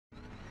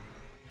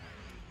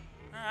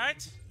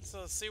Alright, so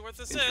let's see what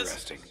this is.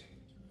 Interesting.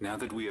 Now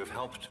that we have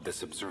helped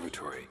this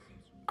observatory,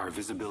 our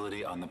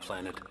visibility on the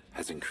planet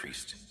has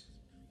increased.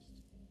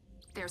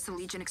 There's the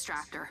Legion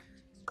extractor.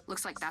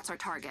 Looks like that's our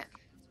target.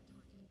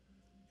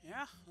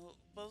 Yeah, well,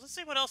 let's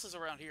see what else is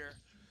around here.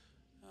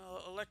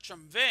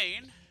 Electrum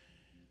Vein.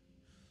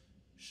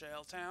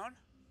 Shale Town.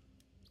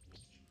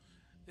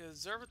 The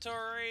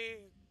Observatory.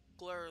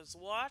 Glur's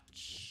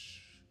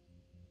Watch.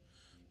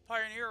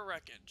 Pioneer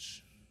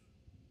Wreckage.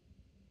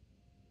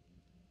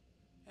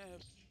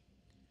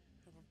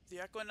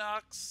 The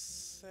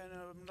Equinox. And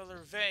another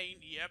vein.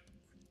 Yep.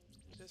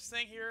 This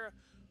thing here.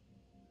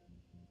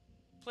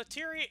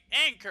 Plateri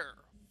Anchor.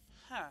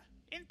 Huh.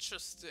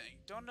 Interesting.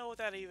 Don't know what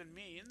that even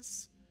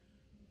means.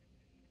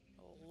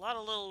 A lot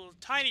of little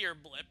tinier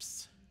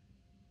blips.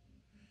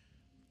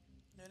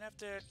 Gonna have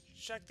to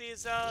check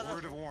these out.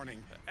 Word of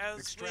warning. As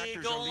we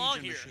Extractors go are along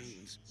Legion here.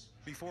 machines.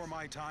 Before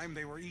my time,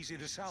 they were easy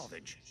to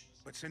salvage.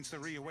 But since the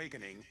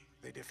reawakening,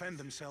 they defend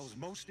themselves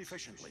most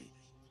efficiently.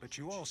 But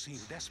you all seem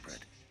desperate.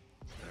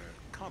 They're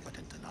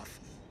competent enough.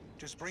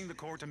 Just bring the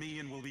core to me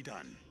and we'll be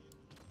done.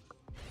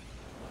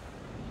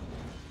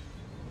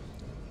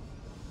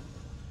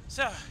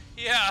 So,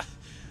 yeah.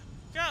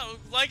 Kind of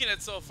liking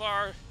it so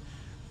far.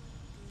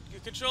 The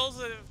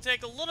controls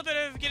take a little bit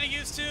of getting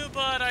used to,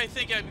 but I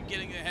think I'm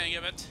getting the hang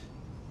of it.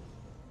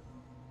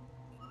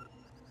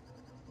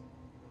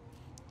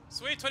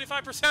 Sweet,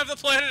 25% of the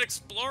planet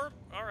explored.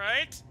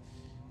 Alright.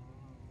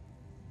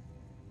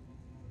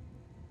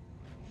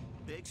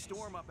 Big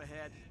storm up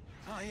ahead.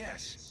 Ah,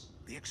 yes.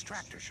 The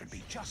extractor should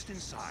be just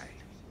inside.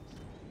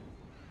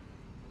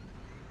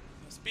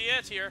 Must be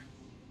it here.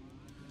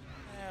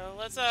 Yeah,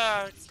 let's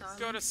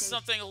go to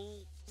something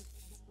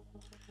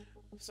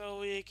so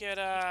we could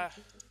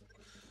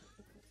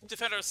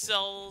defend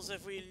ourselves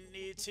if we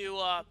need to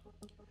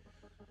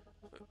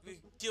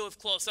deal with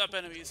close-up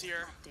enemies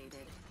here.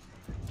 Updated.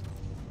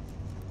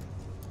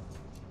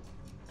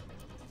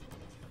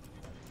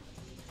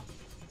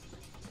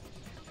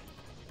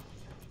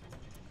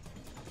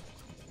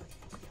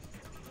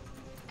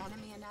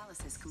 Enemy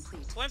analysis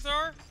complete.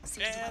 Flamethrower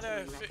Seems and to a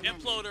have what we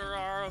recommended. imploder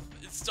are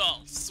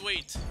installed.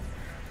 Sweet.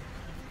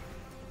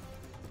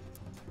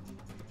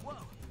 Whoa!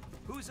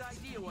 Whose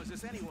idea was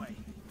this anyway?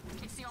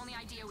 It's the only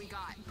idea we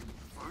got.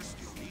 First,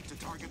 you'll need to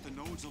target the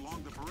nodes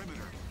along the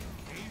perimeter.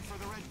 Aim for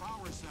the red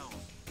power cells.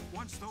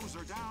 Once those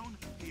are down,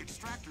 the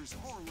extractor's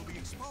core will be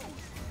exposed.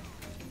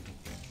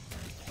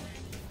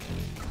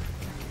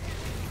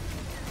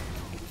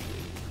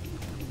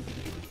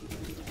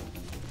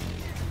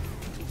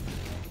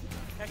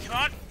 Okay, come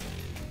on.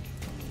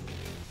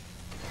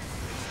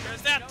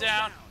 There's that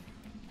down.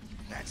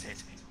 That's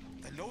it.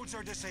 The nodes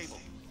are disabled.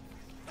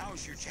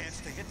 Now's your chance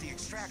to hit the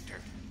extractor.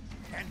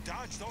 And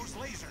dodge those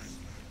lasers.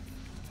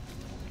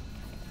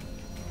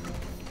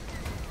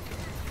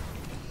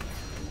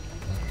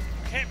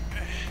 Okay.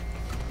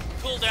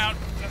 Pull down.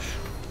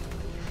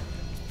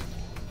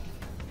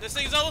 This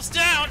thing's almost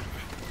down.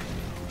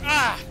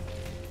 Ah!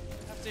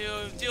 Have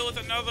to deal with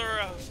another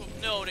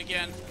node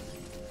again.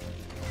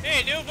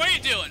 Hey, dude, what are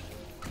you doing?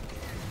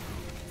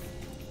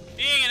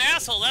 Being an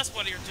asshole, that's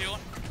what you're doing.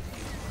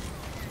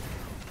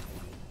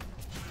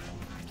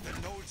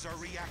 The nodes are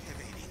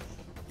reactivating.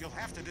 You'll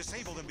have to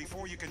disable them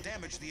before you can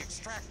damage the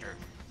extractor.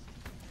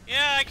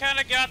 Yeah, I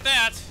kinda got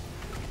that.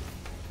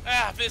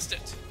 Ah, missed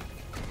it.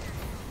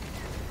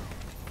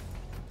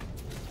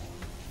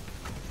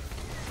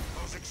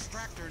 Those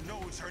extractor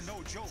nodes are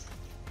no joke.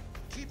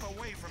 Keep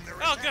away from their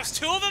Oh, attack. there's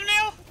two of them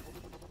now?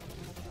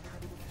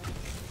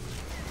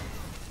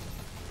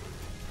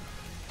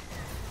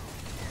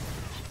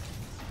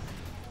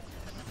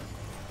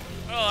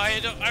 Oh,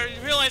 I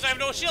realize I have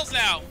no shields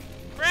now.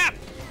 Crap!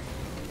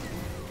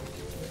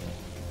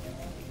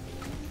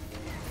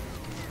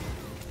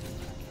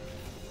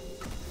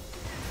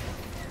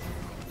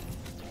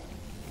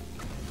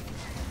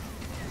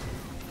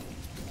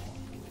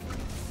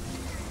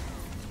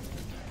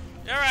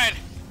 Alright.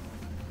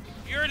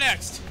 You're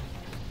next.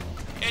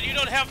 And you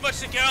don't have much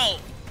to go.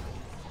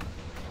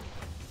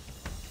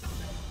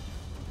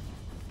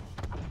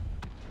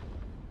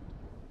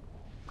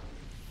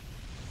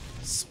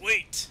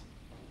 Sweet.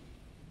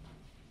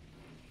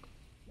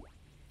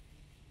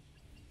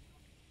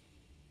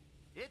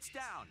 It's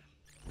down.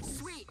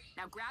 Sweet.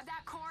 Now grab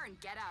that core and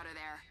get out of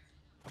there.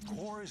 The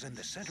core is in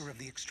the center of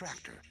the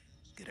extractor.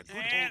 Get a good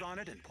And- hold on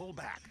it and pull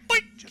back.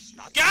 Boink. Just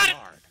not Got too it.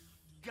 hard.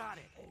 Got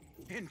it.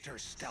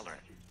 Interstellar.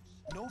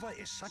 Nova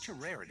is such a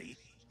rarity,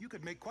 you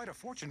could make quite a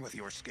fortune with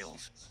your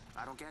skills.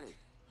 I don't get it.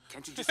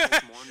 Can't you just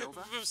make more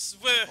Nova?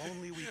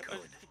 Only we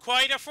could.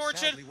 Quite a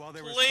fortune. Sadly, while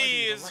there was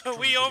plenty of Please, electrons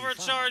we to be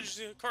overcharge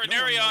found, Corneria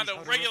no one on knows a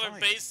how to regular refine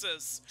it.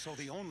 basis. So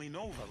the only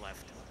Nova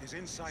left is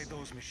inside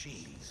those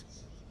machines.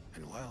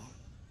 And well,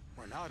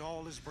 we're not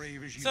all as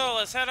brave as you So are.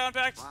 let's head on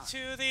back Wow. to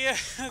I wonder the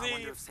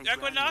if Saint Brad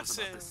Equinox knows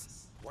about and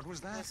this. What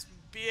was that? let's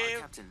be Our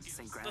able. captain,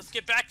 Saint Grant. Let's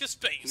get back to He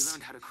space.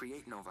 learned how to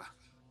create Nova.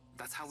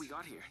 That's how we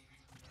got here.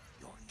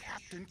 Your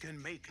captain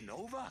can make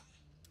Nova?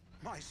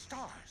 My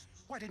stars,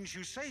 why didn't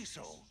you say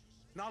so?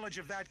 Knowledge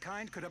of that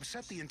kind could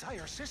upset the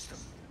entire system.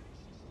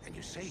 And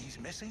you say he's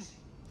missing?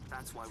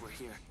 That's why we're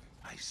here.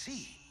 I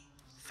see.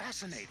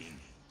 Fascinating.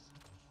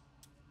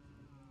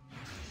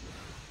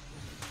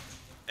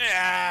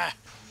 Yeah.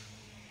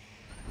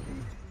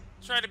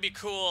 Try to be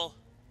cool.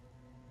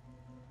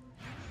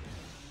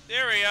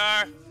 There we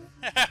are.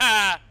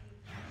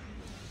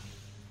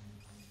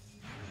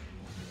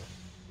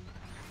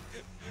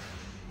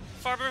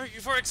 Farmer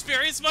for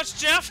experience much,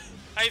 Jeff?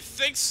 I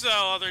think so,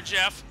 other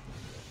Jeff.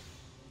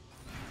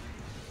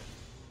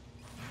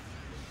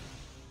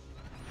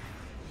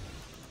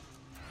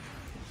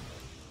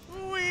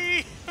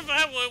 Wee! I'm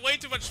having way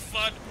too much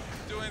fun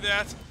doing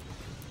that.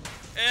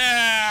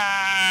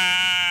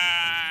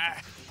 Yeah.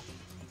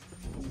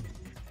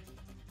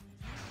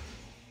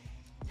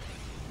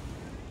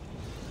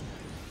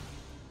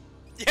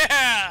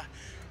 Yeah!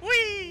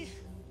 Wee!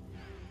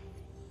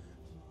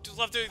 Just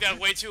love doing that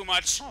way too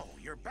much. Oh,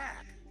 you're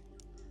back.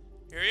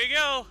 Here you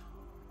go.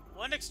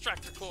 One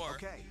extractor core.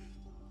 Okay,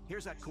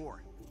 here's that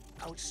core.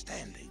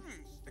 Outstanding.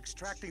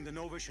 Extracting the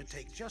Nova should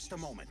take just a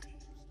moment.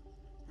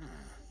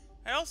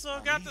 I also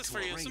I'll got need this to for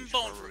you, some arrange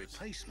bone for a fruit.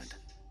 replacement.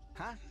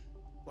 Huh?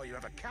 Well, you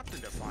have a captain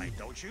to find,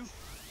 don't you?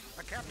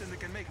 A captain that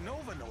can make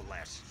Nova, no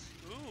less.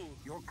 Ooh.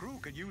 Your crew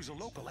could use a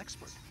local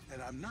expert,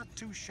 and I'm not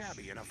too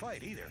shabby in a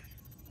fight either.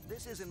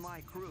 This isn't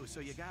my crew, so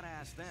you gotta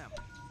ask them.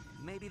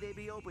 Maybe they'd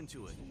be open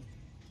to it.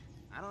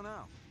 I don't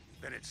know.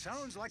 Then it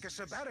sounds like a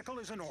sabbatical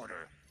is in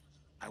order.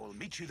 I will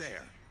meet you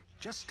there.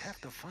 Just have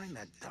to find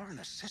that darn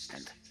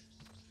assistant.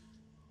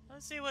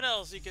 Let's see what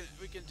else we can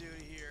do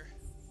here.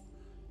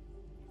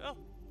 Oh.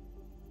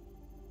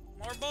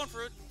 More bone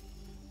fruit.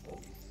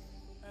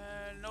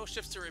 No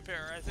ships to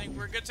repair. I think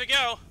we're good to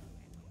go.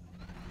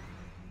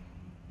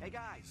 Hey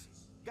guys,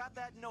 got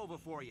that Nova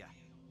for you.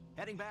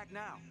 Heading back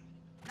now.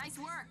 Nice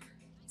work.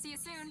 See you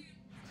soon.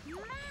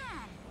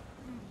 Man,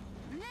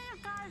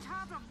 these guys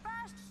have the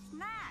best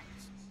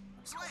snacks.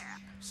 Slip,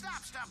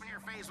 stop stuffing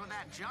your face with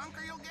that junk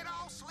or you'll get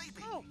all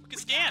sleepy. Oh, we can We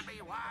scan. gotta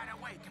be wide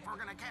awake if we're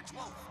gonna catch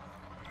Wolf.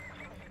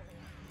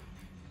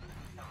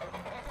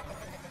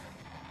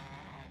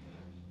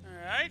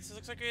 Alright, so it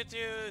looks like we have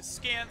to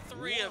scan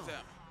 3 of Whoa.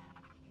 them.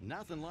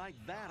 Nothing like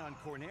that on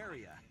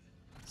Corneria.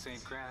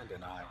 St. Grand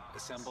and I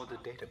assembled a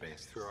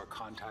database through our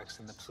contacts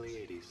in the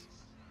Pleiades.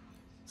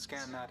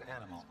 Scan that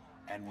animal,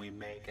 and we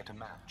may get a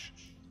match.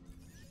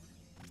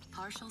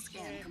 Partial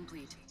scan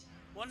complete.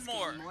 One Scan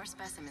more. more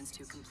specimens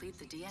to complete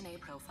the DNA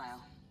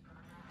profile.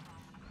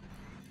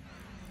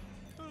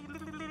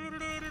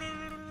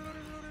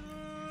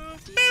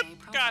 DNA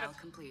Beep. Got it. profile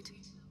complete.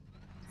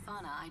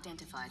 Fauna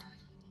identified.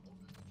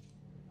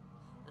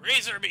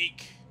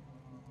 Razorbeak.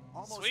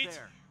 Almost Sweet.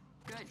 there.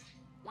 Good.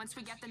 Once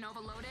we get the Nova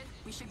loaded,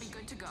 we should be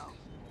good to go.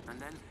 And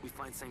then we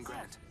find St.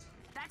 Grant.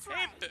 That's Hey,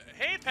 right.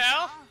 hey,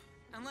 pal.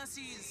 Unless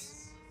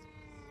he's...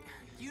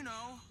 you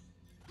know.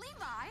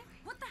 Levi,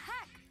 what the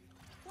heck?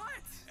 What?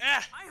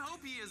 Ah. I hope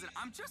he isn't.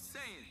 I'm just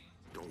saying.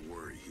 Don't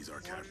worry, he's our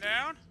One captain.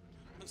 down.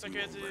 Looks like we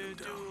have won't let to him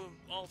do down.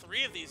 all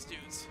 3 of these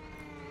dudes.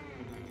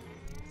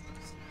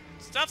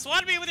 Stop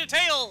swatting me with your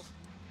tail!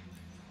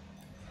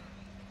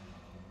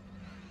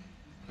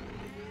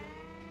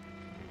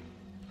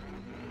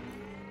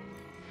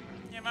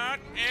 Come on.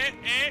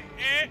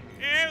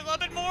 A little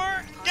bit more.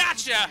 Partial Gotcha!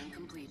 scan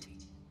complete.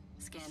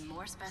 Scan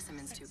more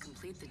specimens to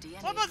complete the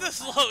DNA What about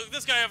this profile.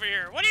 this guy over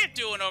here? What are you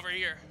doing over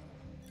here?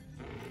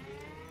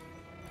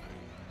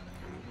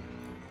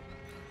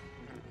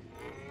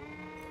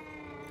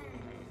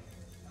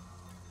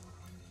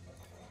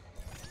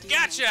 DNA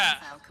Gotcha!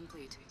 profile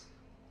complete.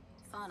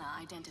 Fauna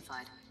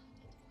identified.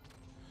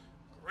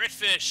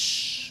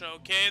 Gritfish.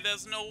 Okay,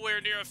 that's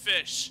nowhere near a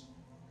fish.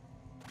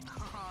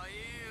 Oh,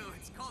 ew.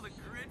 It's called a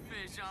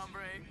gritfish,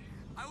 hombre.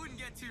 I wouldn't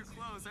get too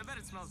close. I bet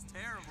it smells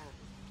terrible.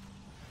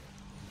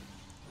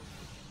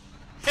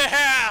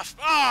 Half!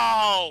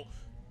 Oh!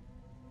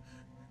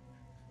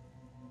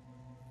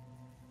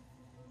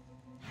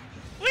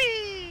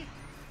 Whee!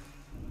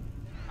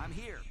 I'm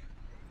here.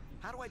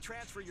 How do I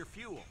transfer your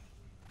fuel?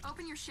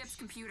 Open your ship's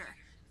computer.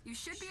 You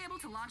should be able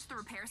to launch the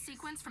repair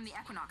sequence from the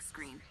Equinox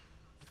screen.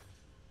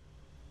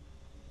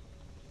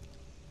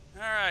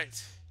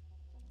 Alright.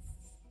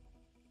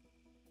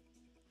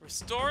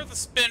 Restore the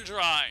spin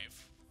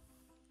drive.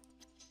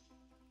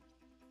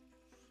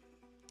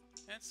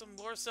 And some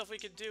more stuff we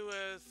could do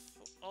with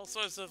all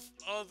sorts of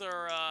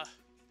other,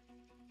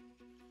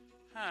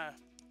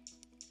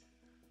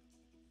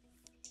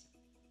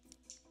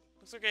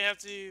 Looks like I have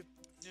to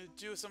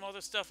do some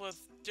other stuff with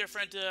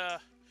different,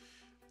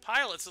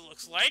 pilots, it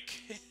looks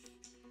like.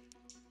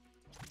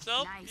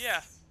 So, Nice.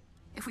 yeah.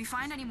 If we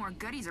find any more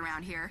goodies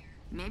around here,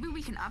 maybe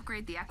we can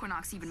upgrade the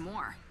Equinox even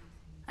more.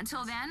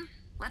 Until then,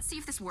 let's see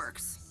if this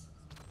works.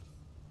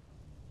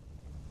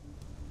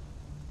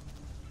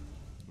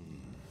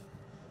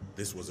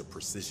 This was a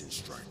precision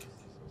strike.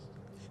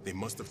 They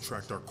must have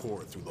tracked our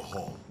core through the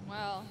hull.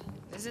 Well,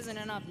 this isn't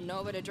enough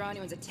Nova to draw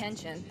anyone's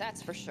attention,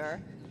 that's for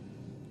sure.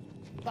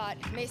 But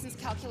if Mason's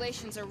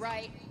calculations are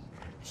right,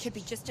 should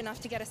be just enough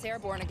to get us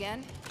airborne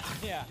again.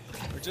 Yeah,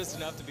 or just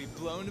enough to be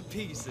blown to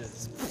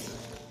pieces.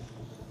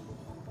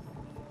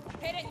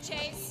 Hit it,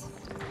 Chase.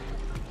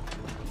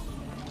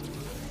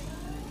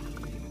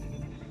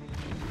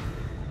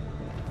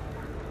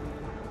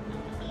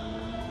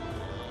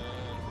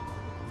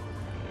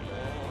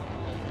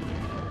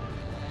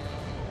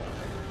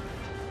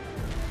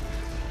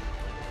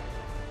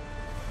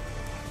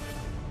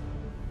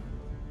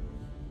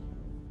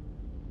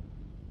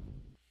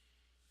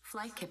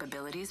 Flight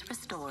capabilities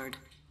restored.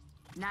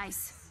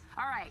 Nice.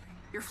 All right,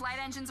 your flight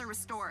engines are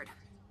restored.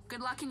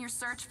 Good luck in your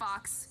search,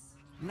 Fox.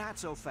 Not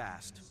so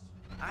fast.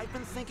 I've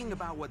been thinking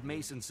about what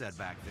Mason said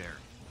back there.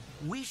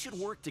 We should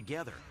work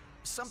together.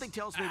 Something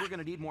tells me we're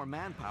gonna need more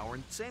manpower,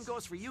 and same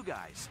goes for you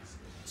guys.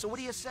 So what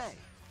do you say?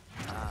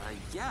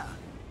 Yeah.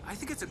 I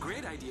think it's a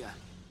great idea.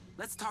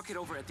 Let's talk it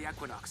over at the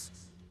Equinox.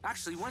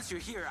 Actually, once you're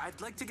here, I'd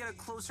like to get a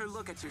closer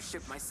look at your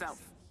ship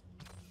myself.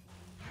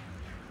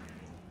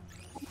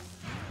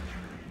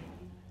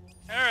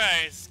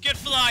 Alright, let's get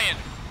flying.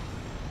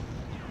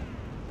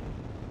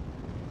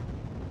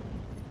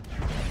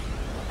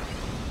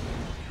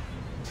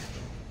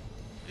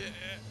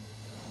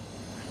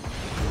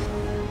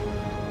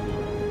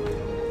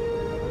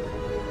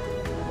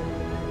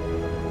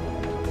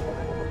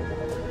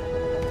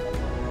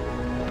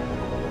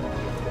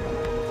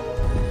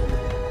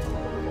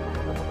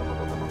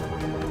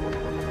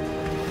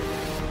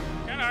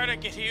 Kinda hard to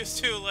get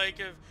used to,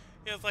 like, if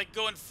it's like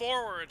going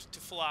forward to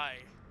fly.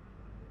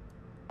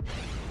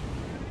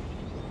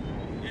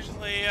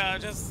 Usually,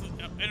 just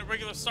in a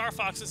regular Star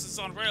Fox, this is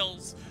on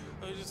rails.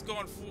 Just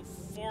going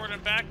forward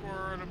and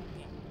backward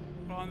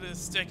on this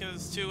stick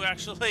is to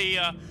actually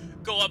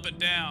go up and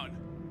down.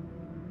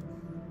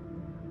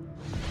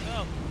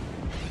 So,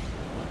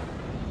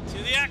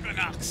 to the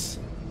Equinox.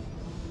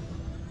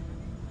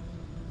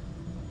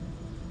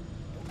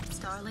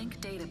 Starlink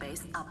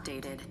database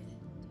updated.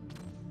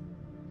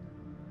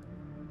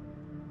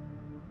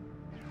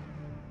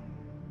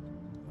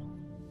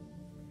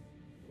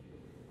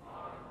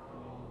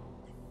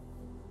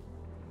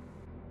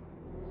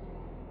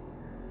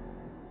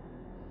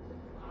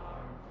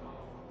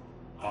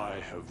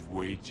 I have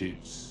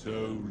waited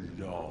so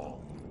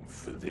long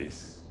for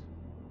this.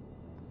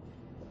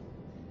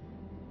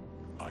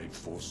 I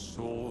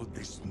foresaw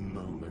this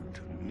moment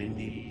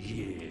many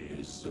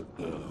years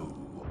ago.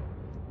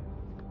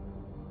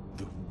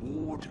 The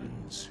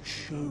Wardens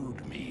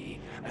showed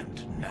me,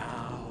 and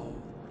now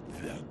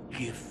the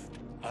gift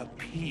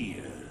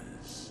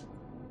appears.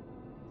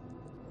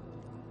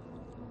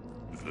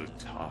 The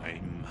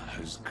time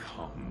has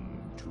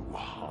come to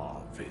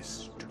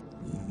harvest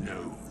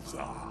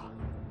Nova.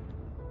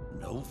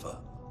 Nova?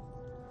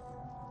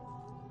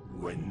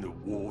 When the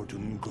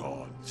Warden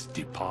gods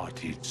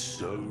departed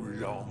so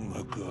long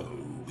ago,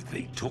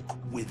 they took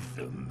with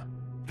them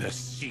the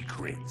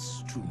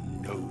secrets to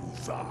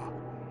Nova.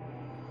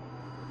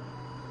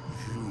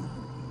 You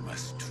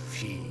must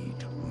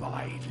feed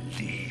my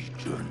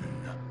legion.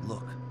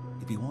 Look,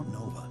 if you want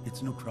Nova,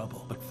 it's no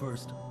trouble. But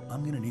first,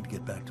 I'm gonna need to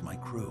get back to my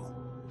crew.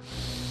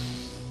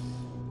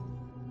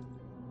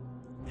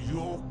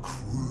 Your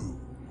crew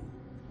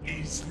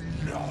is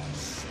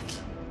lost.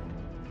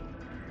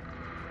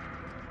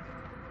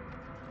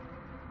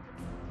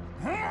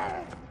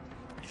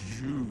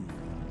 You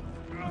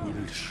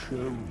will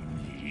show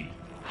me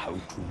how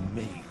to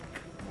make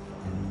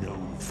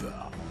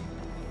Nova.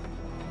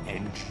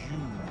 And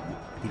you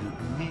will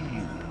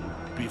kneel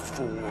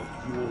before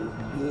your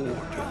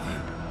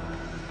warden.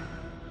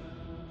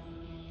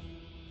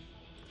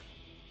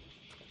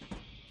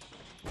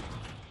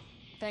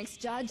 Thanks,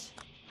 Judge.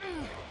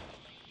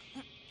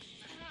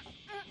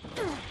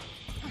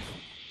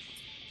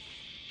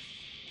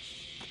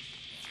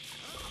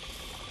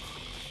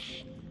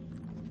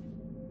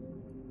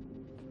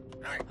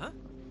 Huh?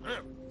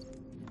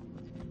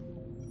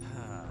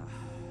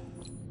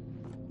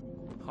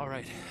 All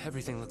right,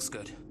 everything looks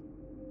good.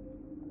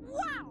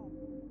 Wow!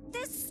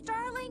 This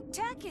Starlink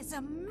tech is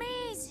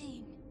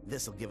amazing!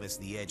 This'll give us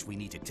the edge we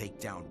need to take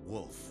down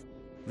Wolf.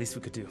 Least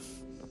we could do.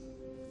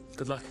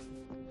 Good luck.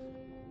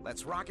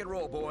 Let's rock and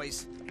roll,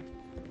 boys.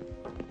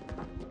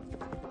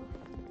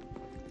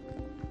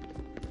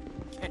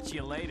 Catch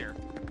you later.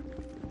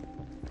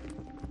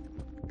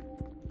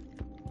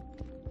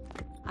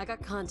 I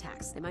got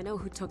contacts. They might know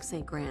who took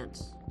St.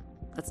 Grant.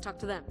 Let's talk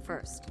to them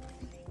first.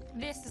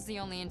 This is the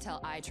only intel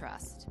I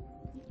trust.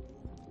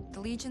 The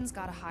Legion's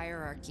got a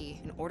hierarchy,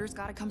 and orders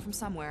gotta come from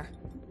somewhere.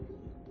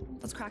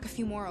 Let's crack a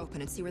few more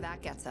open and see where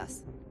that gets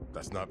us.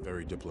 That's not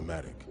very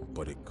diplomatic,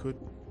 but it could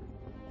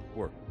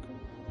work.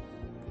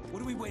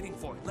 What are we waiting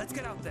for? Let's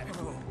get out there.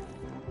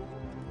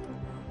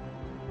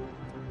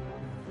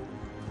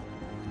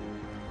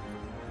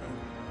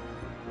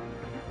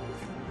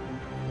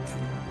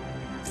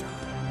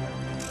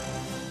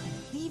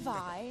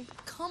 Levi,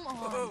 come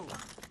on.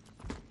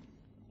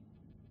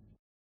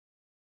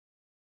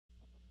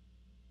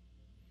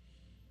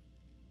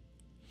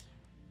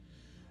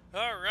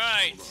 All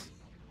right. Hold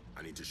on.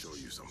 I need to show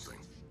you something.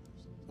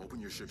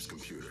 Open your ship's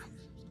computer.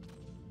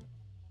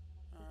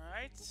 All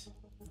right.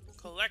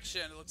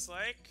 Collection, it looks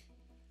like.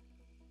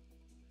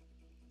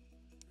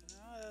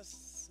 No,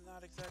 that's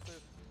not exactly.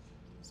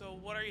 So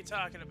what are you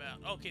talking about?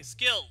 Okay,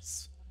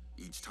 skills.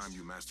 Each time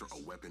you master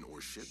a weapon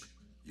or ship,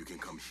 you can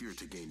come here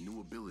to gain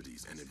new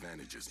abilities and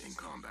advantages in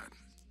combat.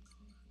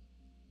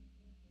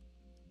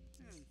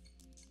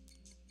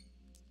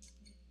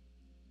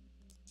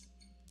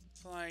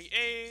 Flying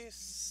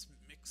ace,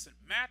 mix and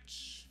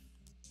match.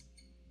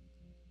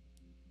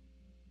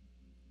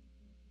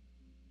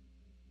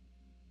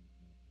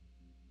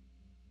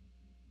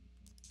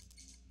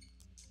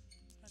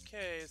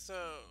 Okay, so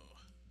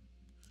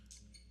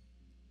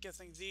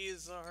guessing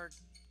these are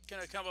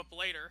gonna come up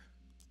later.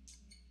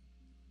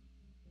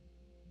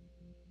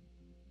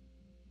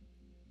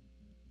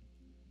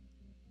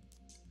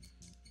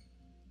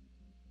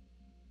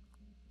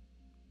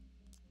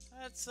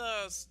 Let's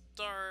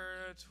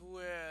start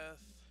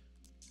with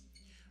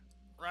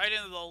right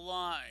into the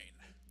line.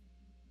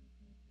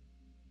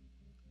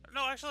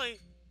 No, actually,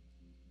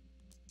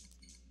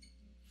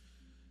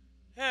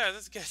 yeah,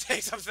 this is gonna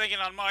take some thinking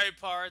on my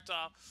part.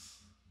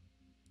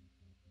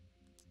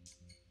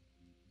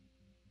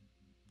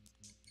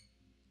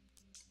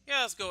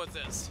 Yeah, let's go with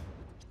this.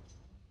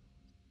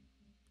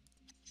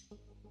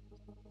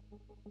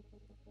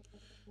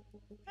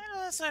 And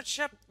let's not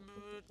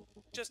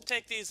just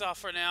take these off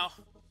for now.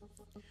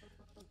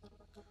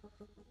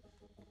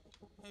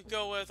 We'll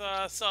go with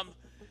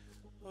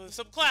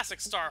some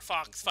classic Star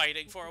Fox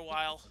fighting for a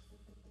while.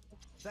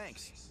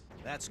 Thanks.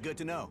 That's good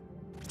to know.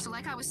 So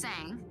like I was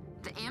saying,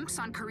 the imps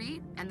on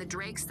Karit and the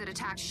drakes that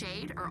attack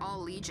Shade are all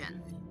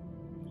Legion.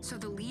 So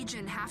the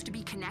Legion have to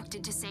be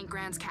connected to St.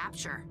 Grand's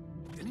capture.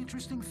 An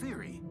interesting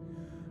theory,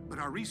 but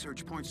our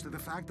research points to the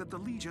fact that the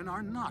Legion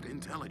are not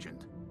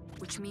intelligent.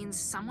 Which means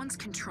someone's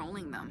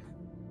controlling them.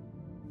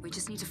 We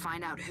just need to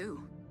find out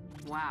who.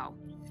 Wow.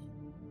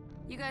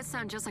 You guys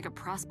sound just like a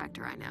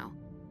prospector I know.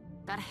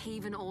 That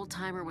Haven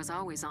old-timer was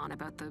always on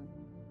about the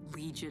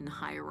Legion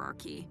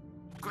hierarchy.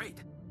 Great.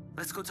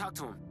 Let's go talk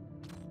to him.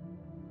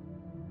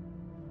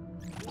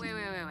 Wait.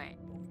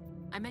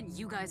 I meant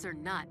you guys are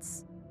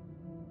nuts.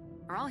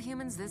 Are all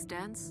humans this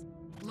dense?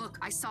 Look,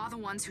 I saw the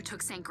ones who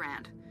took St.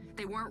 Grand.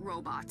 They weren't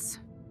robots.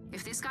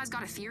 If this guy's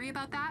got a theory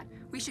about that,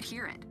 we should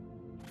hear it.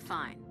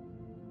 Fine.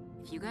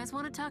 If you guys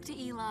want to talk to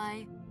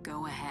Eli,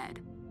 go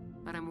ahead.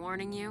 But I'm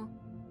warning you,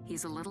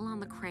 he's a little on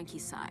the cranky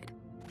side.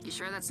 You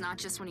sure that's not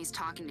just when he's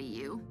talking to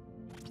you?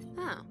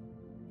 Oh,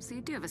 so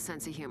you do have a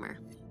sense of humor.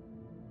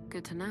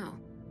 Good to know.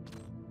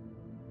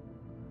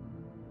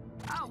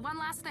 Oh, one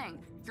last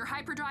thing. Your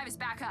hyperdrive is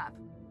back up.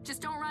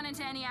 Just don't run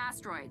into any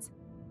asteroids.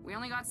 We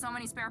only got so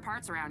many spare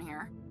parts around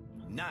here.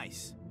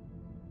 Nice.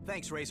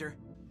 Thanks, Razor.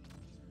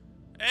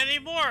 Any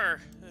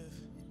more?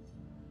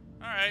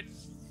 Alright,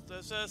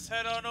 let's just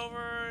head on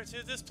over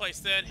to this place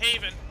then,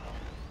 Haven.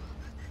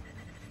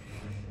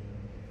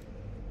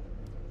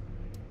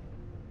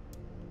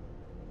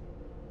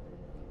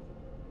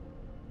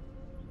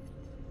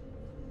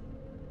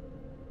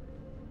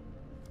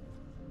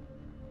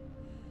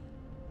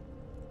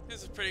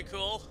 This is pretty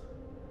cool.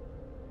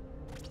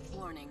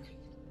 Warning.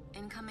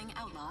 Incoming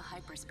outlaw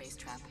hyperspace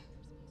trap.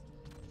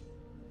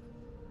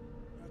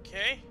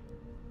 Okay.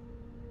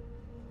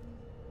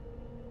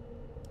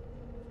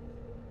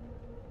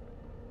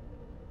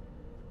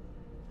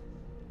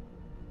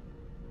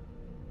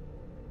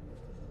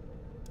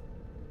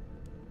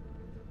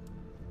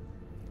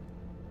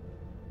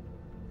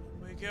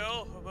 Here we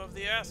go, above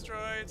the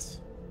asteroids.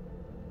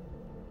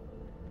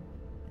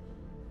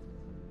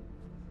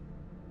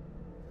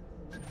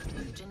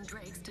 Legion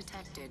Drakes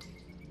detected.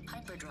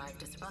 Hyperdrive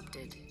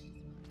disrupted.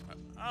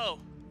 Oh,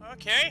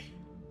 okay.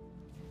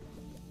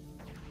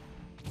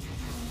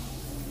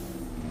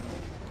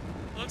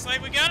 Looks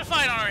like we got a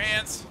fight on our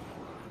hands.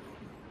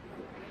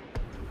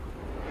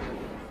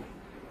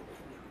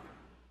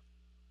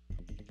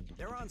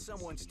 They're on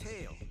someone's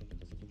tail.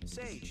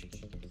 Sage,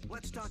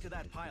 let's talk to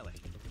that pilot.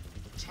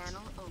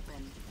 Channel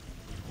open.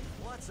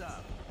 What's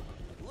up?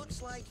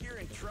 Looks like you're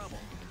in trouble.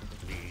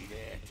 Beat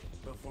it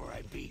before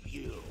I beat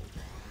you.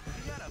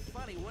 You got a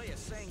funny way of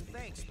saying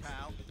thanks,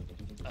 pal.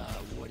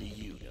 What do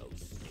you know,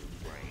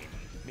 Snoop Brain?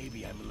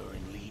 Maybe I'm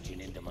luring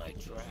Legion into my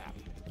trap.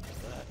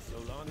 But so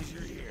long as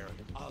you're here,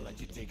 I'll let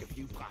you take a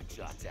few pot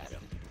shots at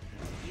him.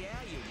 Yeah,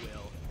 you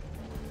will.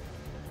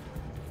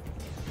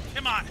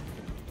 Come on.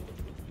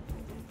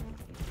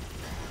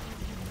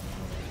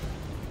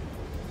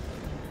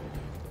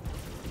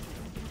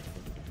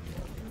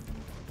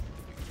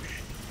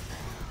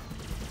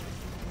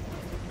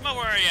 Come on,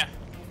 where are you?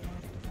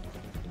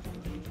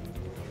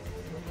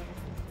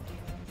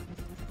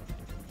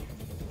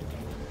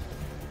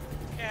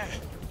 Yeah.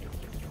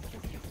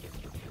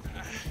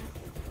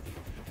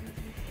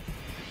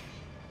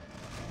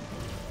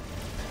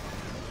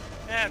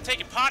 Yeah,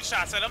 taking pot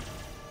shots at him.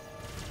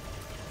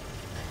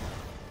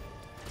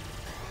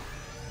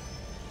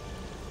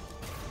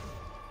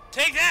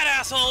 Take that,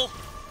 asshole!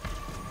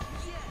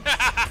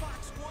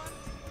 Fox 1,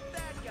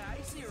 bad guy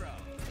 0.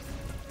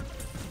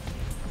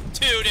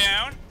 2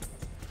 down.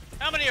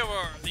 How many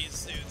are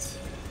these dudes?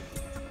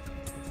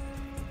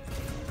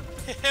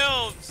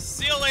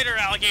 See you later,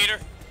 alligator.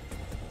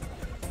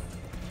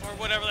 Or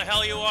whatever the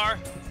hell you are.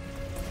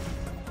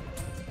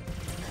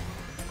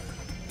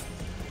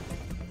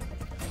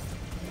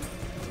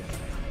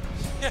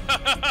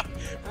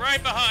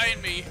 Right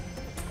behind me.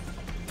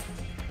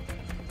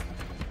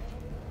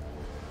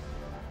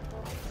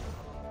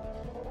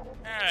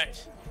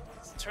 Alright.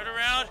 Let's turn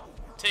around,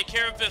 take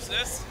care of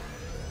business.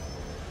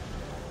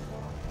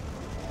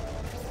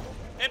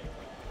 Hip.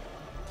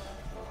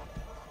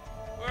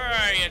 Where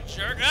are you,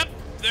 jerk? Up!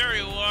 There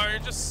you are. You're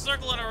just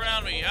circling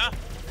around me, huh?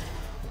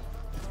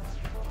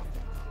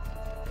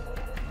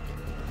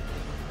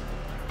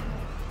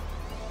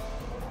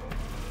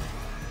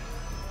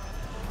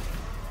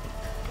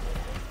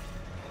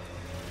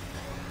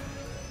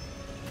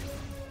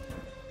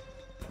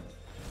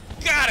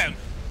 Got him!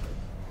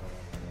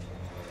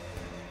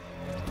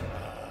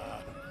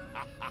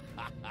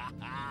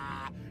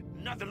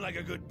 Nothing like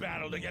a good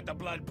battle to get the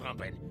blood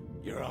pumping.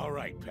 You're all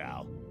right,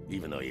 pal.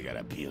 Even though you got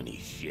a puny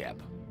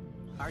ship.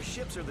 Our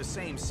ships are the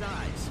same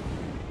size.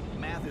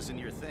 Math isn't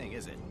your thing,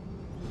 is it?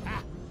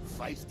 Ha!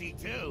 Feisty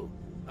too.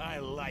 I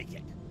like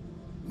it.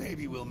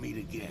 Maybe we'll meet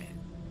again.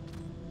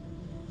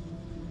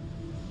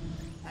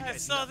 I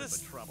saw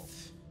this. Trouble.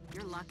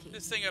 You're lucky.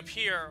 This thing up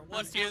here. What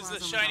Most is the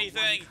outlaws shiny only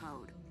got thing? one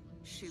code.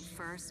 Shoot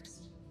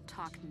first,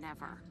 talk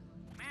never.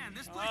 Man,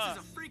 this place is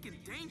a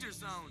freaking danger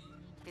zone.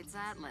 It's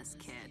Atlas,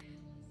 kid.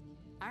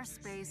 Our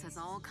space has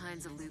all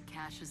kinds of loot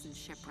caches and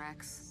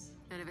shipwrecks.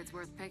 And if it's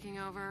worth picking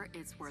over,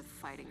 it's worth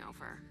fighting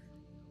over.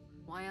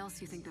 Why else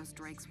do you think those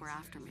drakes were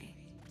after me?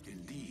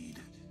 Indeed.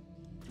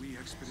 We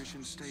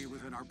expeditions stay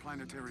within our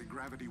planetary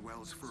gravity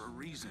wells for a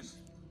reason.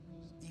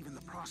 Even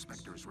the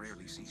prospectors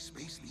rarely see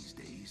space these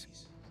days.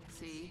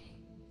 See?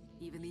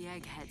 Even the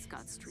eggheads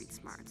got street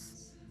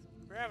smarts.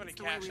 Gravity It's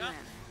the way cache, we huh?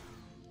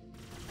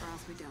 live. Or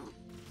else we don't.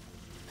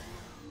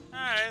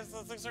 Alright, so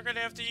looks like we're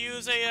gonna have to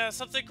use a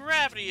something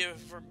gravity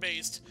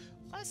based.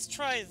 Let's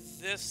try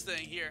this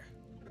thing here.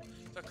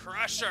 The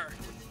Crusher.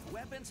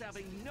 Weapons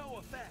having no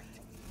effect.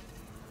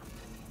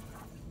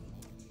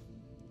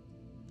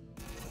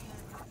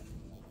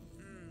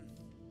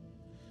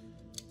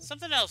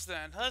 Something else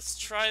then. Let's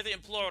try the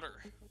Imploder.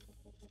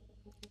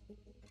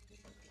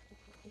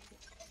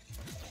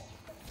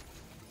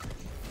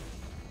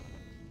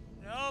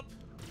 Nope.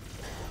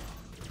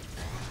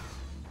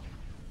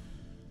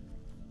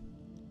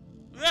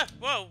 Ah,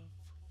 whoa.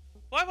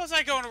 Why was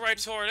I going right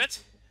toward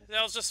it?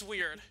 That was just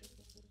weird.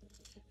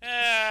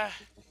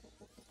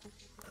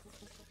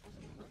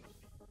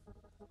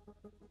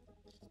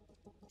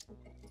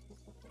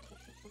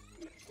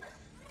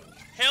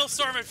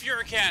 Hailstorm and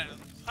Fury Cannon.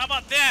 How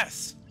about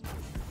this?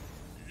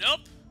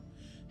 Nope.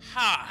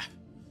 Ha.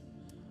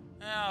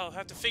 I'll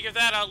have to figure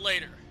that out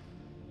later.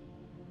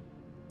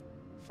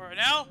 For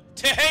now,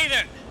 to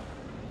Haven!